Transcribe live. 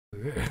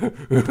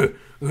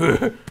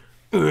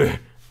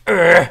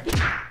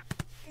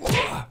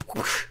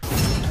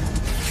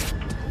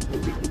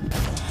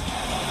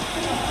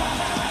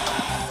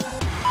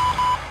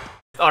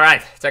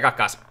Alright,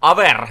 tsekakkaas.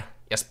 Aver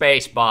ja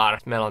spacebar.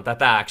 Meillä on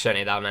tätä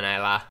actionia täällä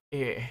meneillään.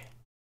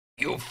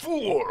 You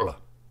fool!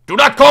 Do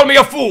not call me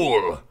a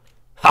fool!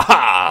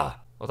 Haha!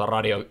 Ota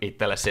radio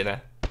itselle sinne.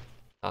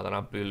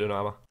 Saatana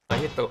pyllynaama. Ai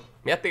hitto,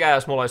 miettikää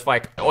jos mulla olisi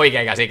vaikka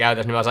oikea käsi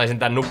käytössä, niin mä saisin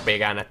tän nuppia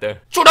käännettyä.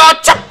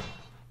 Chudachup!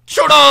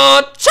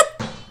 Chudachup!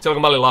 Silloin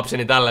kun mä olin lapsi,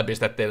 niin tälle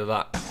pistettiin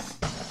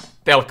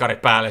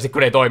telkkarit päälle. Sitten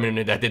kun ei toiminut,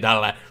 niin tehtiin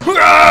tälleen.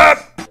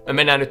 Me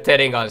mennään nyt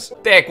Tedin kanssa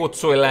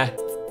TEEKUTSUille.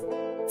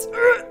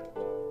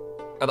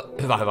 Kato,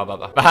 hyvä.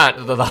 Vähän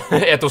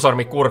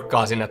etusormi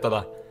kurkkaa sinne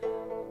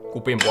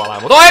kupin puolelle.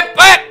 Mutta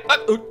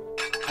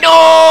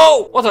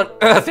no! What on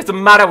earth is the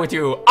matter with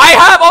you? I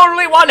have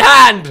only one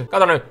hand!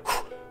 Kato nyt.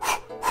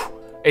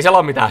 Ei siellä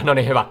oo mitään. No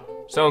niin, hyvä.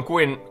 Se on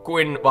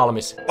kuin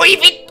valmis. Oi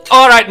vittu!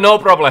 Alright, no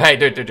problem. Hei,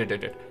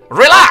 dude.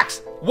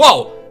 Relax!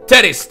 Wow!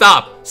 Teddy,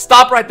 stop!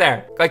 Stop right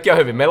there! Kaikki on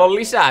hyvin. Meillä on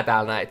lisää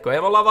täällä näitä, kun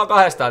ei me ollaan vaan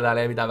kahdestaan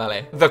täällä, ei mitään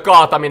väliä. The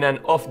kaataminen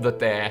of the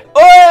tee.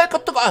 Oi,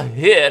 kattokaa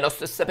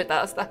hienosti se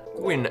pitää sitä.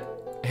 Kuin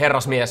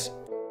herrasmies.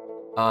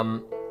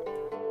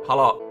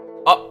 Halo.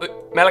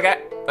 Melkein.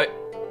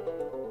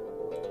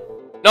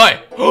 Noin.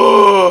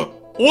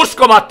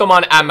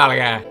 Uskomattoman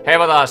MLG.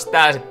 Heivataan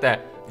tää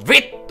sitten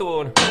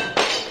vittuun.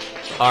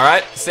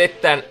 Alright,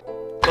 sitten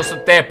tuossa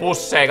on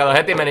teepusseja, kato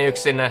heti meni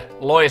yksi sinne.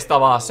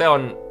 Loistavaa, se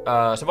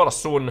voi olla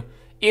sun.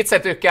 Itse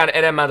tykkään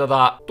enemmän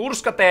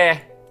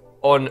turskatee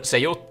on se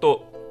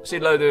juttu.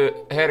 Siinä löytyy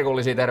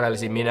herkullisia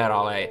terveellisiä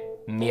mineraaleja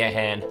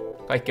mieheen.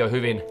 Kaikki on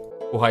hyvin,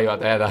 kunhan juo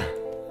teetä.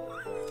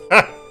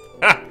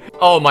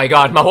 Oh my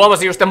god, mä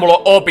huomasin just, että mulla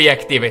on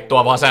objektiivit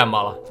tuo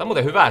vasemmalla. Se on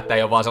muuten hyvä, että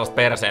ei oo vaan sellaista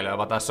perseilyä,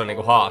 vaan tässä on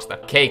niinku haaste.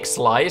 Cake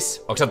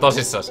slice. Onks sä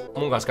tosissas?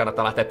 Mun kanssa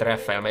kannattaa lähteä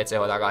treffeen ja meitsi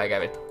hoitaa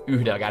kaiken vittu.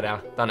 Yhdellä kädellä.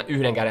 Tää on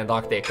yhden käden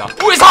taktiikkaa.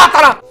 Ui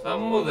saatana! Se on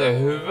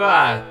muuten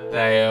hyvä,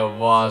 että ei oo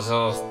vaan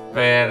sellaista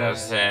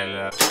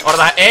perseilyä.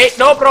 Odota, ei,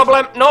 no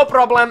problem.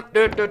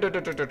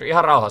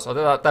 Ihan rauhassa.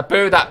 Otetaan tää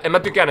pöytä. En mä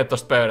tykännyt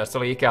tosta pöydästä, se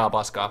oli Ikeaa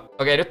paskaa.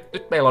 Okei,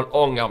 nyt meillä on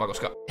ongelma,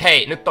 koska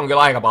hei, nyt on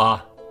kyllä aika paha.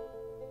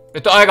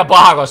 Nyt on aika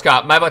paha,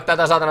 koska mä en voi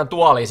tätä saatanan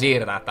tuolia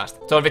siirtää tästä.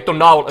 Se on vittu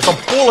naula. Se on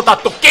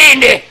pultattu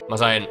kiinni! Mä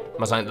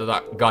sain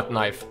gut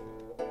knife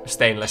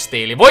stainless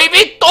steeli. Voi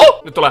vittu!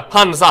 Nyt tulee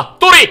Hansa.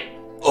 Turi!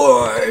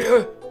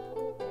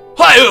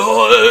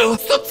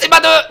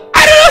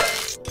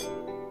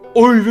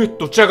 Oi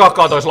vittu,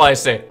 tsekakkaa toi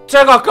slice.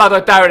 Tsekakkaa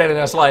toi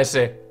täydellinen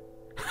slice.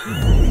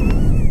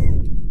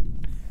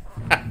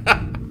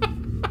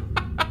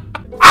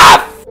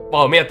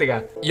 Wow,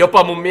 miettikää.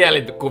 Jopa mun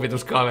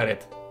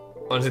mielikuvituskaverit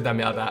on sitä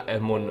mieltä, että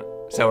mun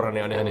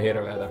seurani on ihan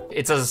hirveetä.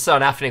 Itse asiassa se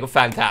on niinku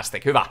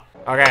fantastic. Hyvä.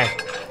 Okei.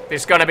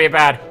 This gonna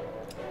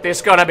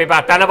be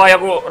bad. Tänne vaan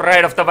joku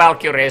Raid of the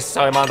Valkyries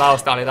soimaan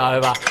taustalla, niin tää on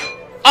hyvä.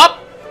 Up!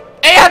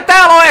 Eihän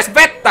täällä oo edes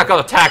vettä!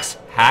 Kato,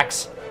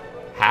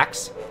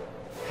 hacks.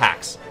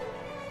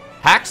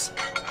 Tää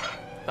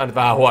on nyt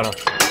vähän huono.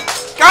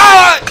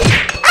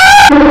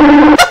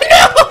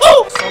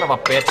 Son of a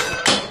bitch.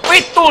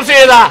 Vittuun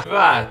siitä!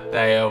 Hyvä,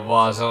 ettei oo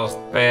vaan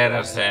sellaista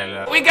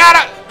perseilyä. We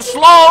gotta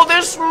slow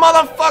this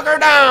motherfucker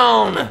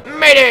down!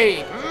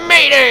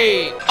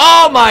 Mayday!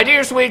 Oh my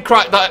dear sweet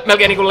cry... Tai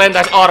melkein niinku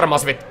lentäis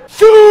armas vittu.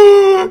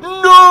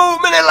 No!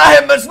 Mene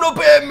lähemmäs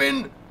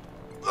nopeemmin!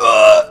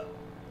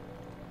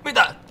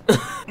 Mitä?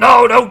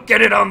 No, don't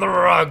get it on the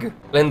rug!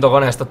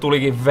 Lentokoneesta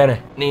tulikin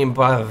vene. Niin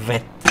paljon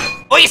vettä.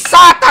 Oi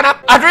saatana!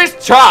 Address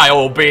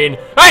child bean!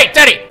 Hey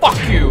Teddy! Fuck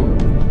you!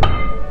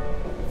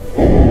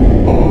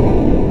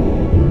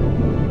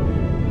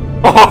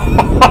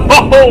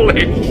 Holy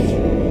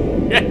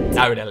shit!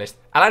 Täydellistä.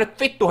 Älä nyt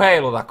vittu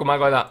heiluta, kun mä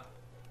koitan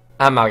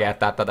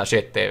MLG-tää tätä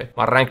shittiä. Mä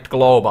oon ranked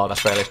global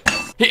tässä pelissä.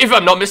 If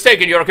I'm not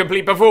mistaken, you're a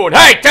complete buffoon.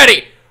 Hey,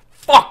 Teddy!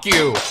 Fuck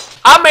you!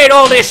 I made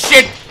all this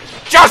shit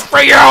just for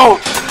you!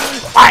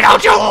 Why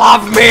don't you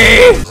love me?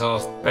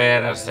 Sellaista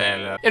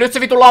perseilyä. Ja nyt se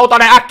vittu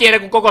lautanen äkkiä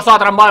ennen kuin koko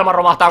saatanan maailman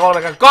romahtaa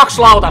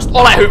 2 lautasta.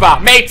 Ole hyvä!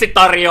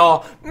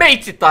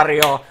 Meitsi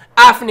tarjoaa!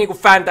 F niinku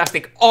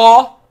fantastic.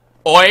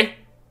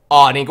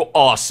 A niinku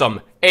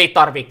awesome. Ei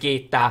tarvi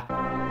kiittää.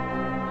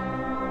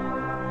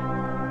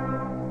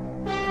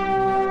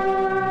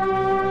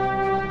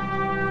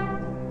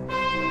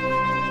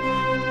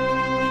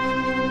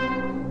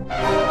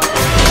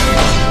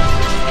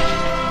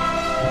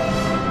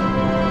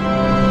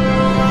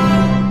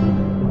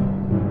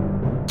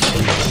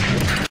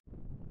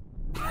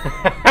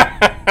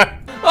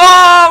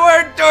 Oh,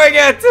 we're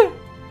doing it!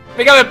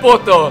 Mikä me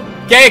puuttuu?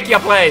 Cake ja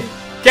plate.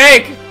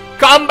 Cake,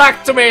 come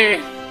back to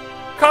me!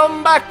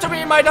 Come back to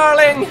me, my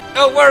darling!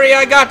 Don't worry,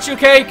 I got you,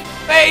 Cake!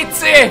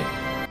 Veitsi!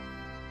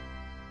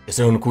 Ja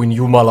se on kuin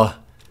Jumala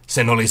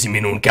sen olisi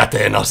minun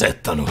käteen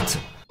asettanut.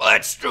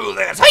 Let's do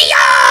this! Hiya!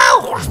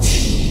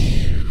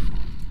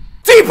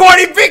 Tea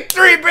party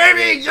victory,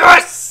 baby!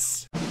 Yes!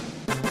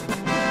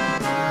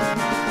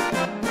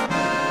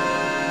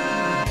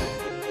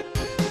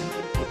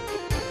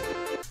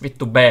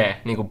 Vittu B,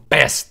 niinku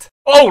best.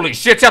 Holy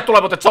shit, sieltä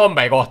tulee muuten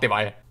zombei kohti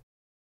vai?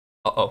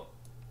 Oh.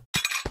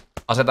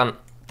 Asetan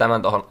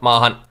tämän tohon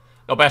maahan.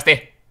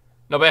 Nopeasti.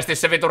 Nopeasti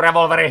se vitu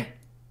revolveri.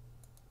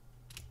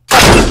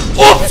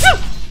 Ups!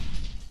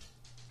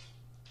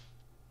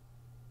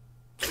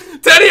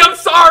 Teddy, I'm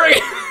sorry!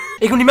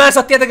 Eiku niin mä en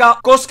saa tietenkään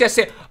koskea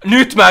se.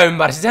 Nyt mä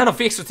ymmärsin, sehän on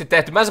fiksusti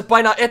tehty. Mä en saa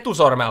painaa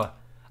etusormella.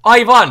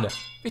 Aivan!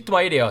 Vittu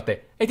mä idiootti.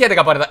 Ei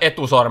tietenkään painata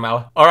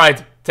etusormella.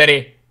 Alright,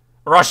 Teddy.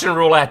 Russian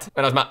roulette.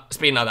 Mennään mä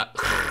spinnaan tää.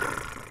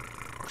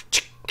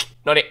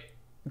 Noniin.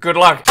 Good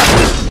luck.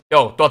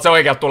 Joo, tuolta se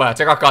oikealta tulee.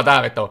 Se kakkaa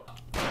tää vittu.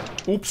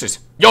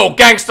 Upsis. Yo,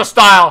 gangsta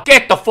style!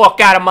 Get the fuck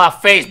out of my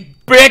face,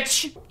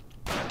 bitch!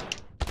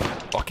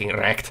 Fucking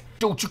wrecked.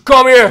 Don't you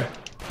come here!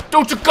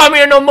 Don't you come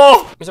here no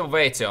more! Missä mun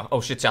veitsi on?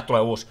 Oh shit, sieltä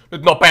tulee uusi.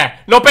 Nyt nopee!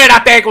 Nopee nää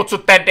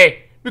TEEKUTSUT,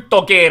 Teddy! Nyt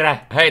on kiire!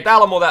 Hei,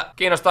 täällä on muuten,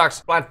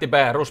 kiinnostaaks plantti B,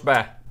 rush B?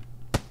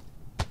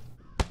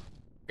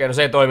 Okei, no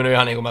se ei toiminut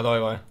ihan niinku mä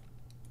toivoin.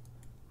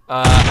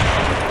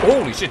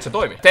 Holy shit, se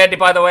toimi. Teddy,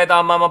 by the way, tää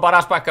on maailman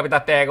paras paikka pitää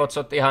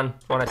TEEKUTSUT. Ihan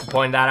wanted to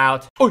point that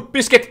out. Oi,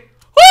 biscuit!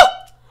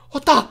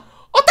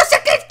 Ota se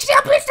keksi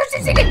ja pistä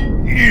se sinne!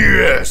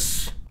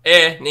 Yes!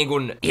 Niin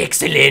kun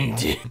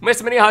excellent.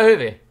 Mielestäni meni ihan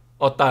hyvin.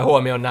 Ottaen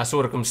huomioon nämä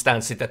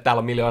circumstanceit, että täällä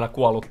on miljoona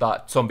kuollutta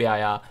zombia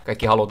ja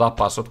kaikki haluaa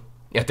tappaa sut.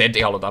 Ja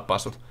Ted haluaa tappaa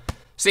sut.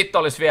 Sitten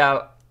olisi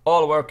vielä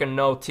all work and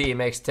no tea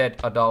makes Ted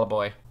a dull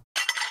boy.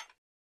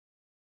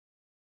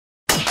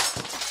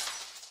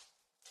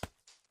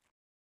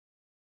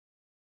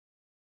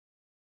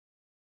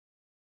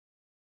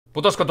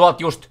 Putosko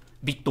tuolta just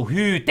vittu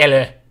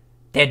hyytelö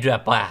Teddyä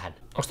päähän?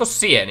 Onks tossa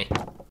sieni?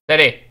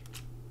 Teddy.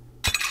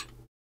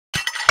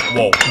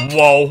 Wow.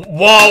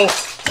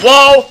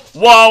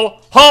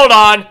 Hold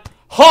on.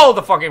 Hold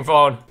the fucking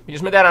phone.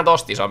 Jos me tehdään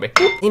tosta isompi.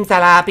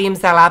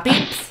 Pimsala,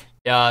 pips.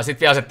 Ja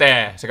sit vielä se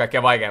tee, se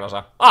kaikkein vaikein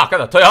osa.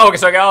 Kato, toi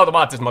aukesi oikein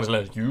automaattisesti. Mä olin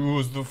silleen,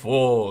 use the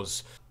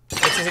force.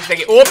 Nyt se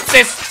sittenkin,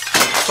 upsis!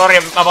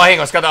 Sori, mä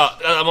vahingossa, kato,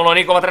 mulla on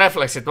niin kovat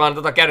refleksit. Mä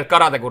oon käynyt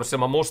karatekurssilla,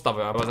 mä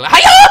mustavyö. Mä olin silleen,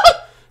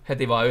 hajoo!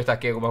 Heti vaan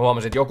yhtäkkiä, kun mä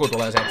huomasin, että joku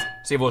tulee sieltä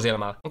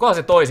sivusilmällä. Onkohan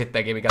se toi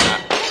sittenkin, mikä tää...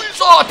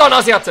 Saatan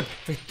asiat, se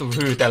vittu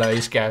hyytelö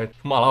iskee.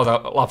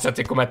 Jumalauta, lapset,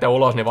 sit kun menette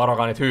ulos, niin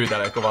varokaa niitä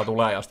hyytelöitä, kun vaan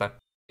tulee jostain.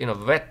 Siinä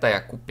on vettä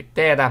ja kuppi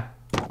teetä.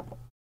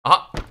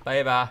 Aha,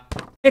 päivää.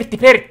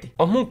 Pertti!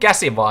 On mun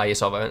käsi vaan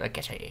iso vai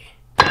käsi?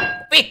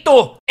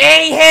 Vittu!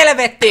 Ei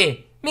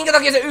helvetti! Minkä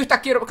takia se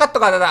yhtäkkiä...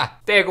 Kattokaa tätä!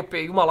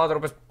 Teekuppi, jumalauta,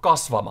 rupes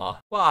kasvamaan.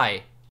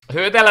 Vai?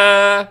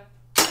 Hyytelö!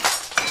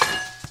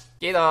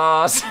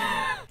 Kiitos!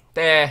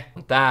 Tee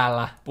on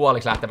täällä.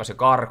 Puoliksi lähtemässä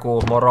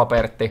karkuun. Moro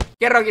Pertti.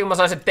 Kerrankin kun mä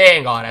sain sen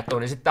teen kaadettua,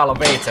 niin sit täällä on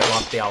veitset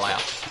lattialla ja...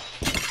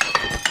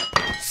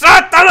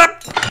 Saatana!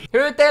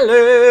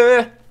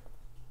 Hyytelö!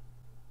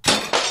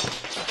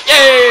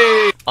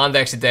 Jei!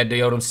 Anteeksi Teddy,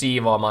 joudun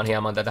siivoamaan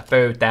hieman tätä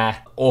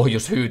pöytää.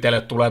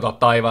 Ohjushyytelöt tulee tuolta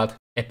taivaalta.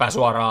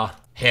 Epäsuoraa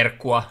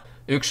herkkua.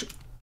 Yksi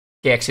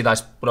keksi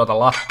taisi pudota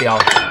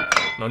lattialla.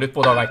 No nyt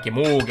putoaa kaikki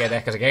muukin, et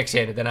ehkä se keksi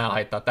ei nyt enää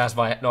haittaa tässä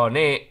vaiheessa. No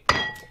niin.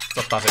 Se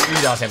ottaa sen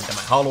yhden asian, mitä mä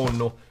en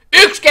halunnut.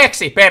 Yksi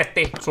keksi,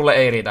 Pertti! Sulle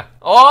ei riitä.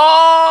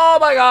 Oh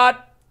my god!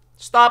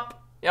 Stop!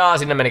 Ja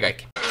sinne meni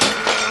kaikki.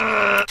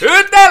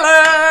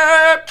 Hyytelö!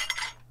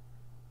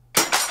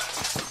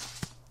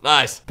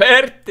 Nice.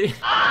 Pertti!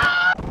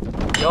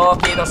 Joo,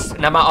 kiitos.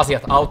 Nämä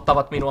asiat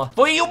auttavat minua.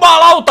 Voi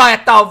jumalauta,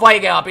 että on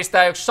vaikeaa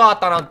pistää yksi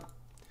saatanan...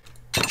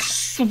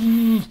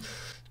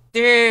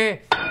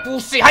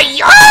 Pussi,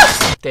 haijaa!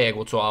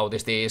 TEEKUTSU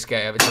autisti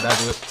iskee ja vittu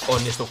täytyy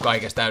onnistua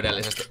kaikesta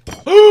täydellisesti.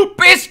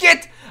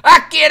 Biscuit!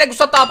 Äkkiä ennen kuin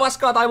sataa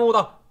paskaa tai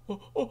muuta!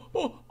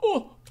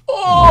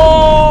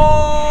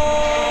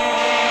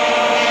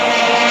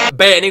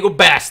 B niinku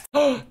best.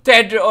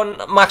 Ted on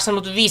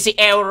maksanut 5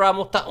 €,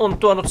 mutta on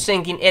tuonut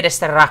senkin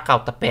edestä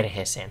rakkautta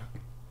perheeseen.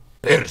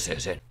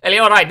 Eli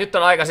alright, nyt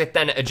on aika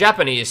sitten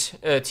Japanese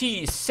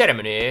tea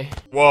ceremony.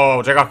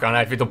 Wow, se kakkaa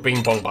näitä vitun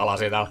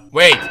ping-pong-palasia täällä.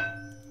 Wait!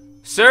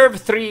 Serve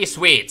 3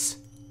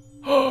 sweets.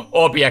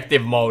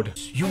 Objective mode.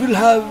 You will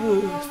have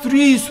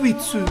 3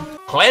 sweets.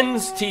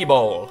 Cleanse tea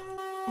bowl.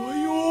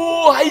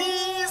 Ai,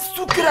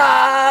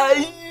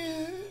 sukrai.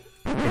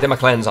 Miten mä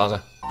cleansaan se?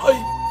 Ai.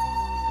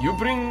 You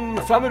bring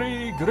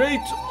family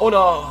great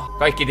honor.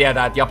 Kaikki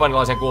tietää, että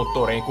japanilaisen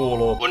kulttuuriin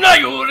kuuluu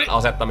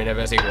asettaminen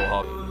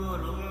vesikulhoon.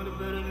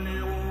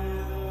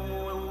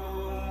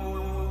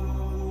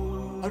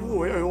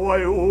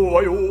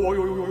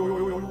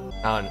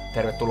 Tää on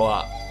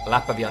tervetuloa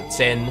LaeppaVikan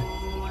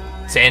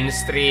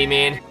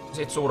Zen-striimiin.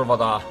 Sit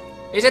survotaan.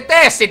 Ei se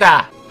tee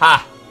sitä!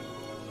 Häh?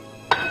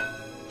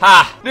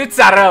 Nyt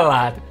sä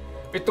rölläät!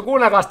 Vittu,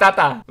 kuunnelkaas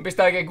tätä. Mä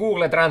pistän oikein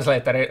Google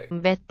Translatori.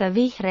 Vettä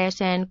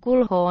vihreeseen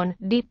kulhoon,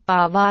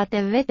 dippaa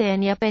vaate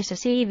veteen ja pesä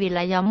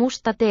siivillä ja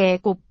musta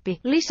teekuppi.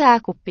 Lisää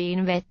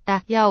kuppiin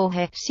vettä,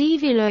 jauhe,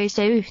 siivilöi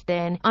se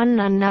yhteen,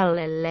 anna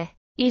nallelle.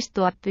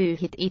 Istua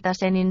pyyhit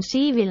itasenin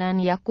siivilän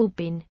ja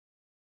kupin.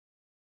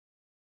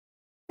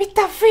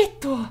 Mitä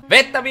vittua?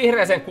 Vettä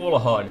vihreeseen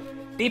kulhoon.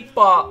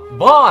 Dippaa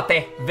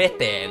vaate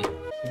veteen.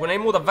 Kun ei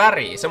muuta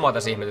väriä, se mua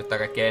tässä ihmetyttää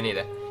kaikkein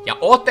eniten. Ja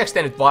ootteks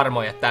te nyt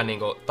varmoja, että tän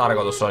niinku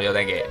tarkoitus on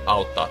jotenkin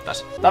auttaa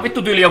tässä? Tää on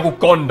vittu tyyli joku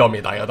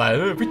kondomi tai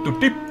jotain.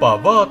 Vittu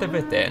dippaa vaate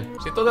veteen.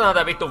 Sitten otetaan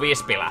tää vittu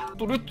vispilä.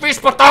 Tu nyt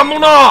vispataan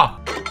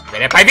munaa!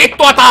 Mene päin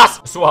vittua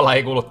taas! Suola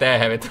ei kuulu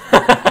teehevit.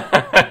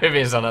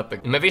 Hyvin sanottu.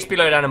 Me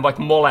vispilöidään ne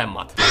vaikka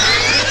molemmat.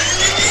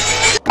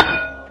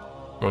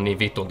 No niin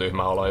vittun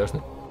tyhmä olo just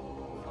nyt.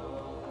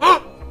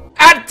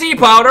 Add tea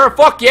powder!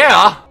 Fuck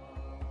yeah!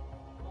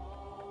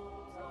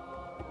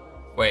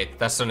 Wait,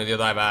 tässä on nyt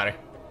jotain väärin.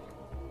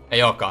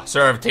 Ei ookaan.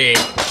 Serve tea.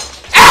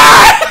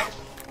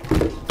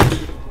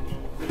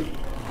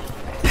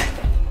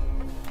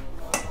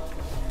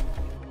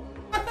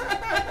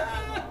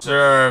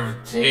 Serve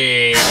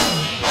tea.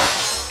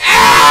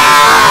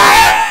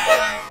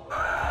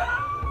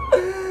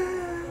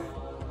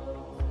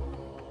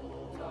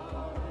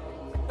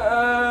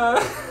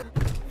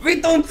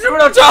 Vitun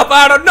tuna chop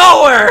out of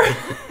nowhere!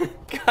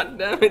 God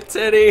damn it,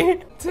 Teddy.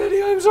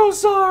 Teddy, I'm so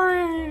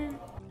sorry.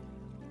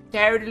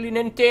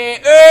 Täydellinen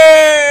tee.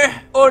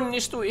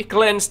 Onnistui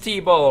Cleanse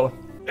Tea Bowl.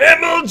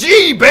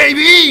 MLG,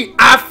 baby!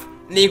 F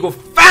niinku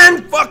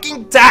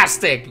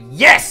fan-fucking-tastic!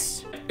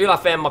 Yes!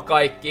 Yläfemma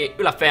kaikki.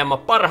 Yläfemma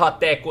parhaat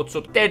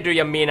teekutsut. Teddy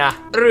ja minä.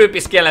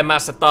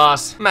 Ryypiskelemässä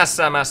taas.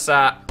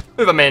 Mässäämässä.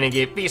 Hyvä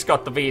meininki.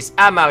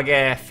 5/5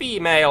 MLG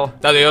Female.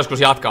 Täytyy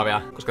joskus jatkaa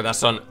vielä, koska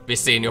tässä on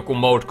vissiin joku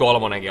Mode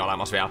 3:nkin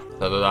olemassa vielä.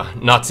 Tää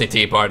natsi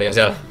Tea Party ja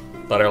siellä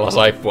tarjolla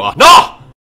saippua. No!